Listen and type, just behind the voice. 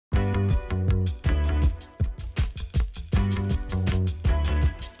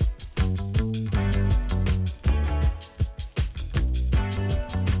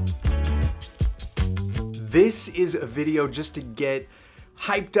This is a video just to get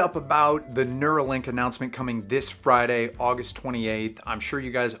hyped up about the Neuralink announcement coming this Friday, August 28th. I'm sure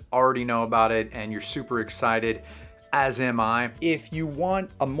you guys already know about it and you're super excited, as am I. If you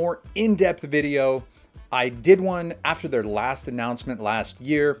want a more in-depth video, I did one after their last announcement last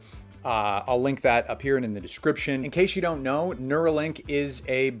year. I'll link that up here and in the description. In case you don't know, Neuralink is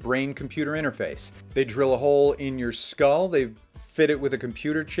a brain-computer interface. They drill a hole in your skull, they fit it with a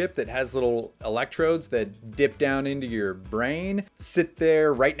computer chip that has little electrodes that dip down into your brain, sit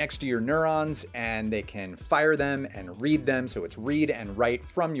there right next to your neurons, and they can fire them and read them. So it's read and write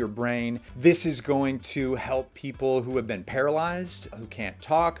from your brain. This is going to help people who have been paralyzed, who can't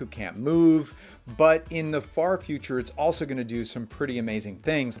talk, who can't move. But in the far future, it's also going to do some pretty amazing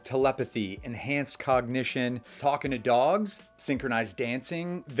things. Telepathy, enhanced cognition, talking to dogs, synchronized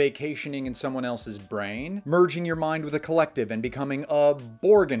dancing, vacationing in someone else's brain, merging your mind with a collective and becoming a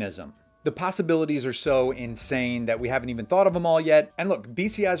Borganism. The possibilities are so insane that we haven't even thought of them all yet. And look,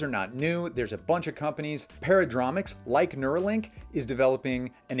 BCIs are not new. There's a bunch of companies. Paradromics, like Neuralink, is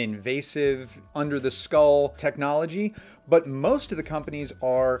developing an invasive under the skull technology, but most of the companies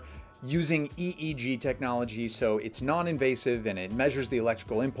are using EEG technology, so it's non-invasive and it measures the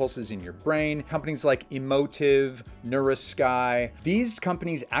electrical impulses in your brain. Companies like Emotiv, Neurasky, these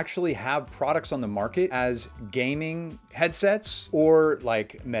companies actually have products on the market as gaming headsets or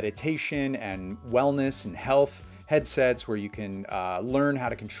like meditation and wellness and health headsets where you can learn how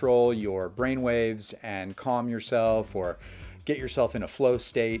to control your brainwaves and calm yourself or get yourself in a flow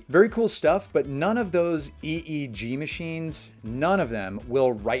state. Very cool stuff, but none of those EEG machines, none of them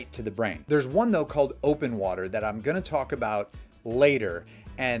will write to the brain. There's one though called Openwater that I'm gonna talk about later,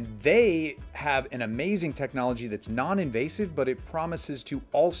 and they have an amazing technology that's non-invasive, but it promises to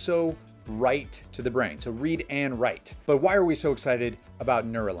also write to the brain, so read and write. But why are we so excited about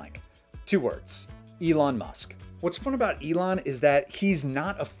Neuralink? 2 words, Elon Musk. What's fun about Elon is that he's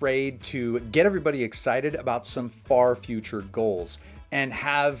not afraid to get everybody excited about some far future goals and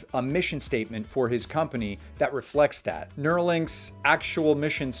have a mission statement for his company that reflects that. Neuralink's actual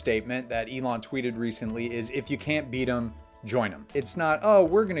mission statement that Elon tweeted recently is, if you can't beat him, join him. It's not, oh,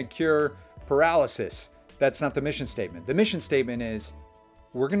 we're gonna cure paralysis. That's not the mission statement. The mission statement is,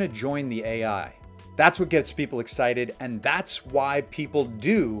 we're gonna join the AI. That's what gets people excited, and that's why people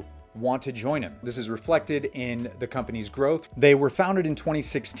do want to join him. This is reflected in the company's growth. They were founded in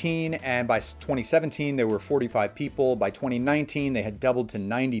 2016, and by 2017, there were 45 people. By 2019, they had doubled to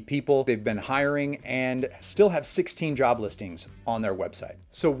 90 people. They've been hiring and still have 16 job listings on their website.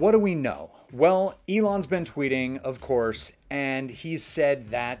 So what do we know? Well, Elon's been tweeting, of course, and he's said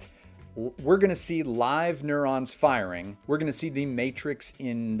that we're gonna see live neurons firing. We're gonna see the matrix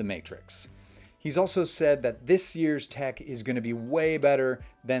in the matrix. He's also said that this year's tech is going to be way better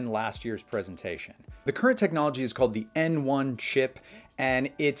than last year's presentation. The current technology is called the N1 chip, and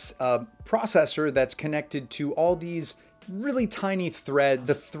it's a processor that's connected to all these really tiny threads.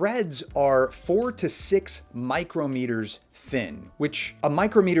 The threads are 4 to 6 micrometers thin, which a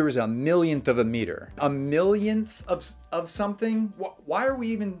micrometer is a millionth of a meter. A millionth of something? Why are we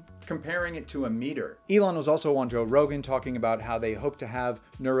even comparing it to a meter? Elon was also on Joe Rogan talking about how they hope to have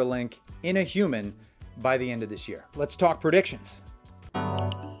Neuralink in a human by the end of this year. Let's talk predictions.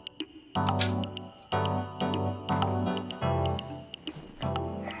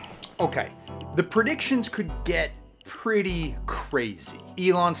 Okay, the predictions could get pretty crazy.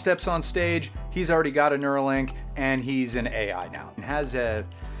 Elon steps on stage, he's already got a Neuralink, and he's an AI now, and has a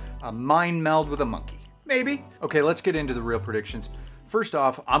mind meld with a monkey. Maybe. Okay, let's get into the real predictions. First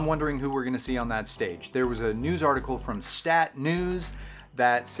off, I'm wondering who we're gonna see on that stage. There was a news article from Stat News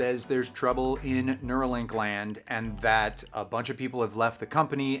that says there's trouble in Neuralink land and that a bunch of people have left the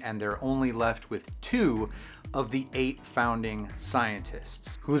company and they're only left with 2 of the 8 founding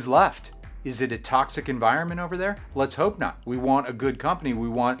scientists. Who's left? Is it a toxic environment over there? Let's hope not. We want a good company. We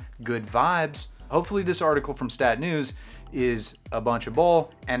want good vibes. Hopefully this article from Stat News is a bunch of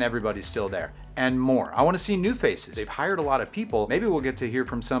bull and everybody's still there. And more. I want to see new faces. They've hired a lot of people. Maybe we'll get to hear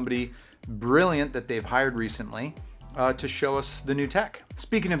from somebody brilliant that they've hired recently to show us the new tech.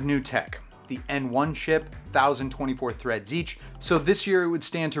 Speaking of new tech, the N1 chip, 1,024 threads each. So this year it would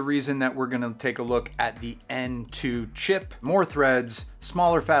stand to reason that we're gonna take a look at the N2 chip. More threads,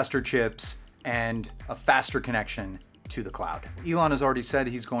 smaller, faster chips, and a faster connection to the cloud. Elon has already said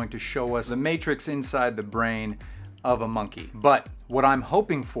he's going to show us the matrix inside the brain of a monkey. But what I'm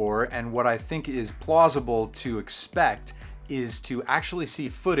hoping for and what I think is plausible to expect is to actually see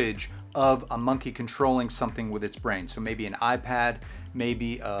footage of a monkey controlling something with its brain. So maybe an iPad,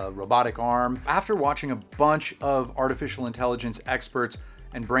 maybe a robotic arm. After watching a bunch of artificial intelligence experts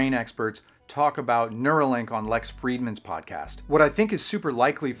and brain experts talk about Neuralink on Lex Fridman's podcast. What I think is super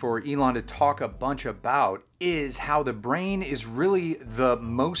likely for Elon to talk a bunch about is how the brain is really the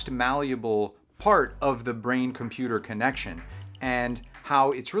most malleable part of the brain-computer connection, and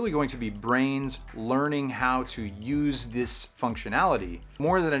how it's really going to be brains learning how to use this functionality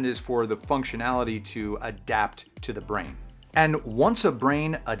more than it is for the functionality to adapt to the brain. And once a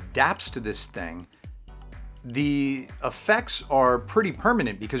brain adapts to this thing, the effects are pretty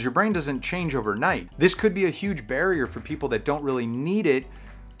permanent because your brain doesn't change overnight. This could be a huge barrier for people that don't really need it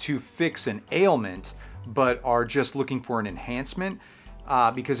to fix an ailment, but are just looking for an enhancement.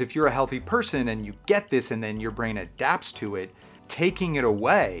 Because if you're a healthy person and you get this and then your brain adapts to it, taking it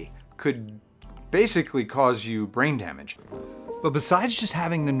away could basically cause you brain damage. But besides just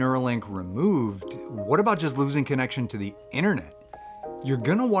having the Neuralink removed, what about just losing connection to the internet? You're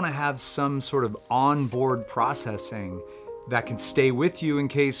gonna wanna have some sort of onboard processing that can stay with you in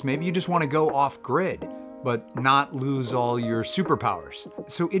case maybe you just wanna go off grid, but not lose all your superpowers.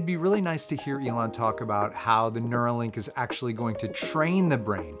 So it'd be really nice to hear Elon talk about how the Neuralink is actually going to train the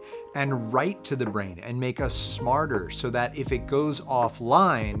brain and write to the brain and make us smarter so that if it goes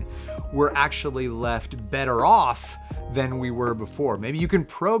offline, we're actually left better off than we were before. Maybe you can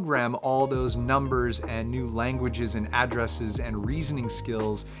program all those numbers and new languages and addresses and reasoning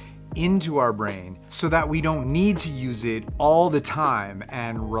skills into our brain so that we don't need to use it all the time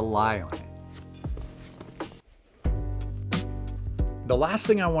and rely on it. The last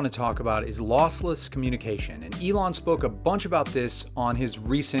thing I want to talk about is lossless communication, and Elon spoke a bunch about this on his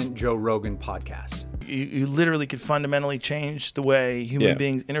recent Joe Rogan podcast. You literally could fundamentally change the way human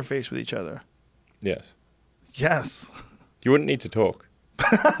beings interface with each other. Yes. Yes. You wouldn't need to talk.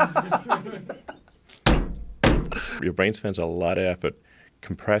 Your brain spends a lot of effort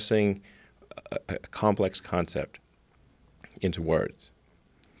compressing a complex concept into words.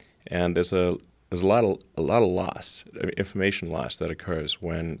 And there's a lot of loss, information loss that occurs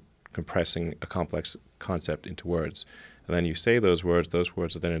when compressing a complex concept into words. And then you say those words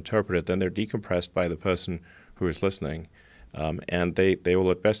are then interpreted, then they're decompressed by the person who is listening, and they will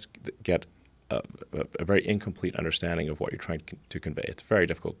at best get a very incomplete understanding of what you're trying to convey. It's very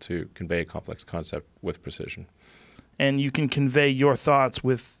difficult to convey a complex concept with precision. And you can convey your thoughts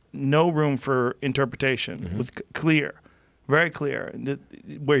with no room for interpretation, with clear. Very clear,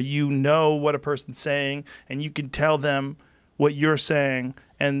 where you know what a person's saying and you can tell them what you're saying,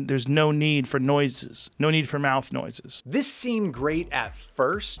 and there's no need for noises, no need for mouth noises. This seemed great at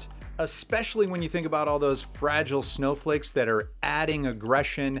first, especially when you think about all those fragile snowflakes that are adding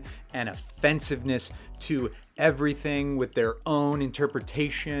aggression and offensiveness to everything with their own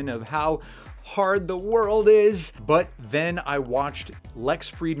interpretation of how hard the world is. But then I watched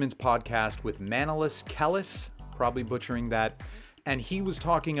Lex Fridman's podcast with Manolis, Kellis, probably butchering that, and he was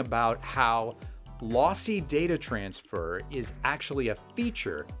talking about how lossy data transfer is actually a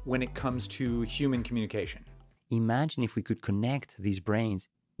feature when it comes to human communication. Imagine if we could connect these brains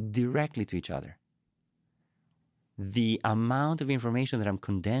directly to each other. The amount of information that I'm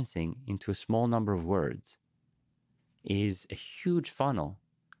condensing into a small number of words is a huge funnel,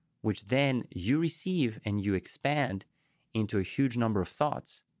 which then you receive and you expand into a huge number of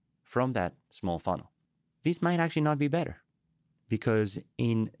thoughts from that small funnel. This might actually not be better, because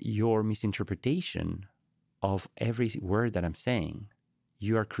in your misinterpretation of every word that I'm saying,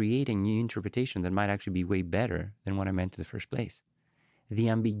 you are creating new interpretation that might actually be way better than what I meant in the first place. The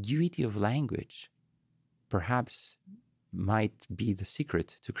ambiguity of language perhaps might be the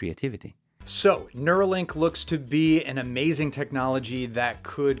secret to creativity. So, Neuralink looks to be an amazing technology that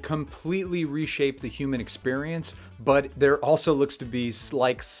could completely reshape the human experience, but there also looks to be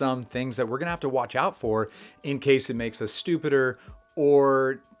like some things that we're gonna have to watch out for in case it makes us stupider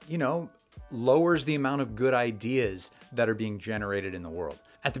or, lowers the amount of good ideas that are being generated in the world.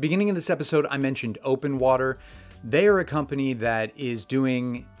 At the beginning of this episode, I mentioned Openwater. They are a company that is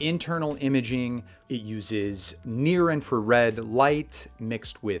doing internal imaging. It uses near-infrared light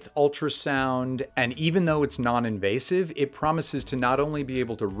mixed with ultrasound, and even though it's non-invasive, it promises to not only be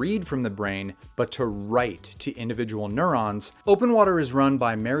able to read from the brain, but to write to individual neurons. Openwater is run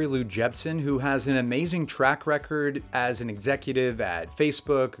by Mary Lou Jepsen, who has an amazing track record as an executive at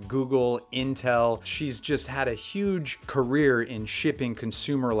Facebook, Google, Intel. She's just had a huge career in shipping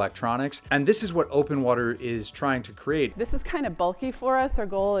consumer electronics, and this is what Openwater is trying to create. This is kind of bulky for us. Our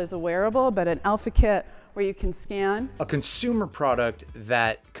goal is a wearable, but an alpha kit where you can scan. A consumer product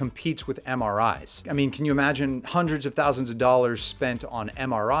that competes with MRIs. I mean, can you imagine hundreds of thousands of dollars spent on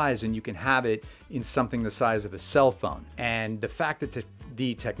MRIs and you can have it in something the size of a cell phone? And the fact that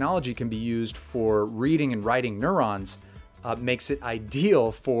the technology can be used for reading and writing neurons makes it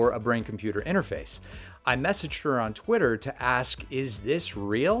ideal for a brain-computer interface. I messaged her on Twitter to ask, is this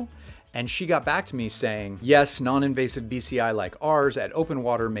real? And she got back to me saying, yes, non-invasive BCI like ours at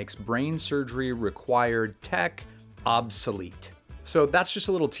Openwater makes brain surgery required tech obsolete. So that's just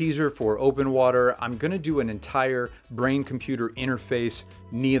a little teaser for Openwater. I'm gonna do an entire brain-computer interface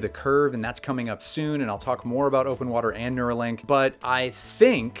knee of the curve, and that's coming up soon, and I'll talk more about Openwater and Neuralink. But I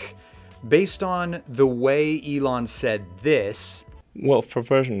think, based on the way Elon said this... Well, for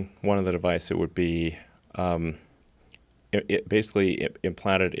version 1 of the device, it would be basically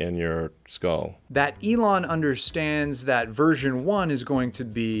implanted in your skull. That Elon understands that version 1 is going to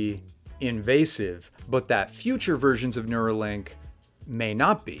be invasive, but that future versions of Neuralink may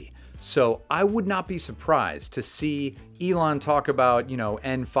not be. So I would not be surprised to see Elon talk about, you know,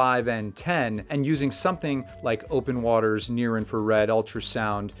 N5, N10, and using something like Openwater's near-infrared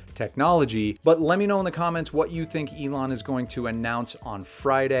ultrasound technology. But let me know in the comments what you think Elon is going to announce on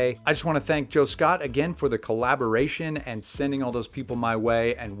Friday. I just want to thank Joe Scott again for the collaboration and sending all those people my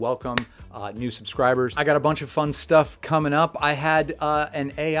way, and welcome new subscribers. I got a bunch of fun stuff coming up. I had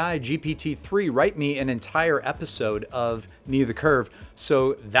an AI GPT-3 write me an entire episode of Knee of the Curve,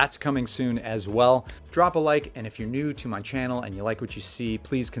 so that's coming soon as well. Drop a like, and if you're new to my channel and you like what you see,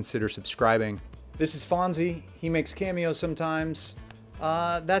 please consider subscribing. This is Fonzie. He makes cameos sometimes.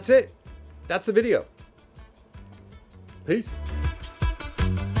 That's it. That's the video. Peace.